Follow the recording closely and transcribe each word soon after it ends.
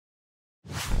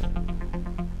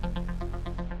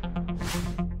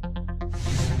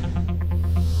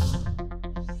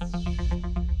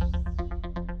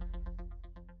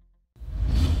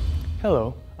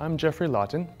Hello, I'm Jeffrey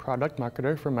Lawton, Product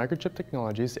Marketer for Microchip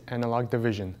Technologies Analog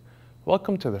Division.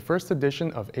 Welcome to the first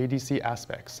edition of ADC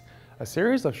Aspects, a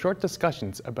series of short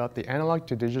discussions about the analog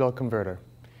to digital converter.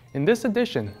 In this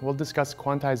edition, we'll discuss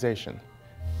quantization.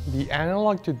 The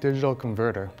analog to digital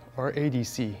converter, or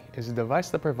ADC, is a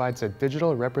device that provides a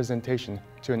digital representation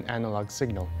to an analog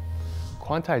signal.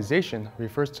 Quantization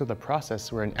refers to the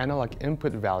process where an analog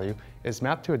input value is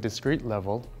mapped to a discrete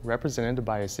level represented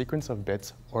by a sequence of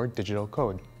bits or digital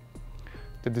code.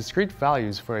 The discrete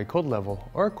values for a code level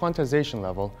or quantization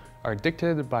level are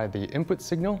dictated by the input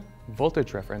signal,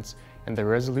 voltage reference, and the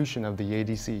resolution of the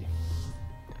ADC.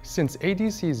 Since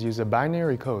ADCs use a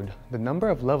binary code, the number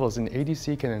of levels an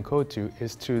ADC can encode to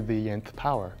is to the nth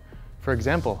power. For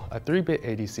example, a 3-bit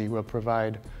ADC will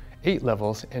provide 8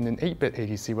 levels, and an 8-bit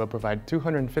ADC will provide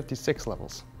 256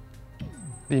 levels.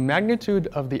 The magnitude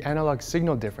of the analog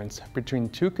signal difference between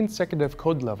two consecutive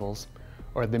code levels,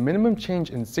 or the minimum change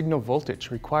in signal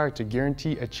voltage required to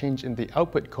guarantee a change in the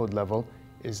output code level,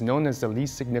 is known as the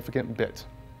least significant bit,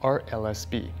 or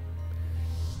LSB.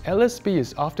 LSB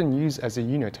is often used as a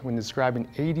unit when describing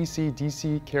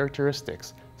ADC-DC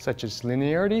characteristics such as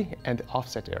linearity and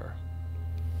offset error.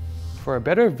 For a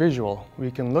better visual, we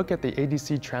can look at the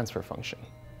ADC transfer function.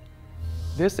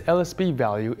 This LSB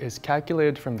value is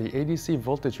calculated from the ADC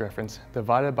voltage reference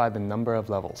divided by the number of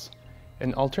levels.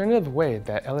 An alternative way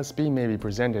that LSB may be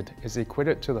presented is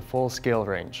equated to the full scale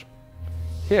range.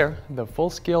 Here, the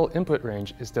full scale input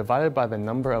range is divided by the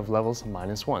number of levels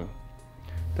minus 1.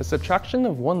 The subtraction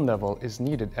of one level is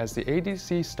needed as the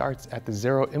ADC starts at the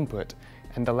 0 input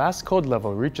and the last code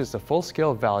level reaches the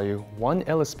full-scale value 1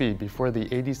 LSB before the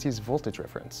ADC's voltage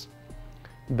reference.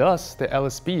 Thus, the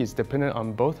LSB is dependent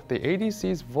on both the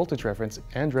ADC's voltage reference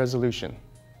and resolution.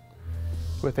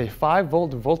 With a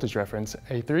 5-volt voltage reference,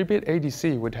 a 3-bit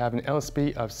ADC would have an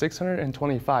LSB of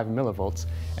 625 millivolts,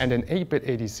 and an 8-bit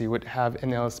ADC would have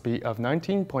an LSB of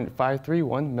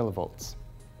 19.531 millivolts.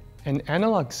 An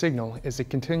analog signal is a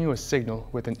continuous signal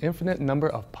with an infinite number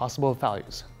of possible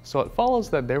values, so it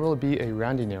follows that there will be a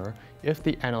rounding error if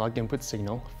the analog input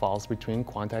signal falls between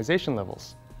quantization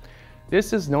levels.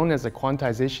 This is known as a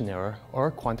quantization error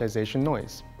or quantization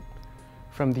noise.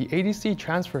 From the ADC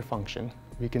transfer function,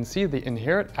 we can see the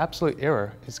inherent absolute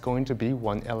error is going to be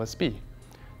 1 LSB.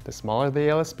 The smaller the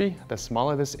LSB, the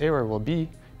smaller this error will be,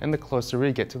 and the closer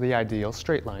we get to the ideal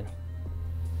straight line.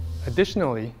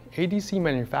 Additionally, ADC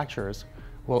manufacturers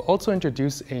will also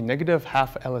introduce a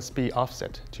 -½ LSB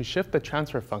offset to shift the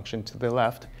transfer function to the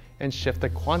left and shift the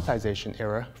quantization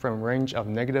error from range of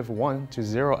 -1 to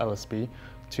 0 LSB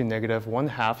to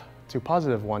 -½ to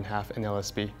 +½ an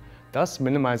LSB, thus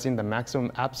minimizing the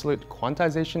maximum absolute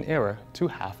quantization error to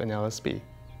half an LSB.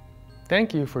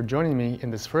 Thank you for joining me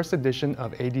in this first edition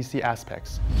of ADC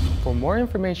Aspects. For more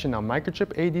information on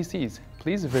Microchip ADCs,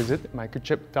 please visit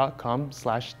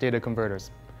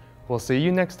microchip.com/dataconverters. We'll see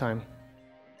you next time.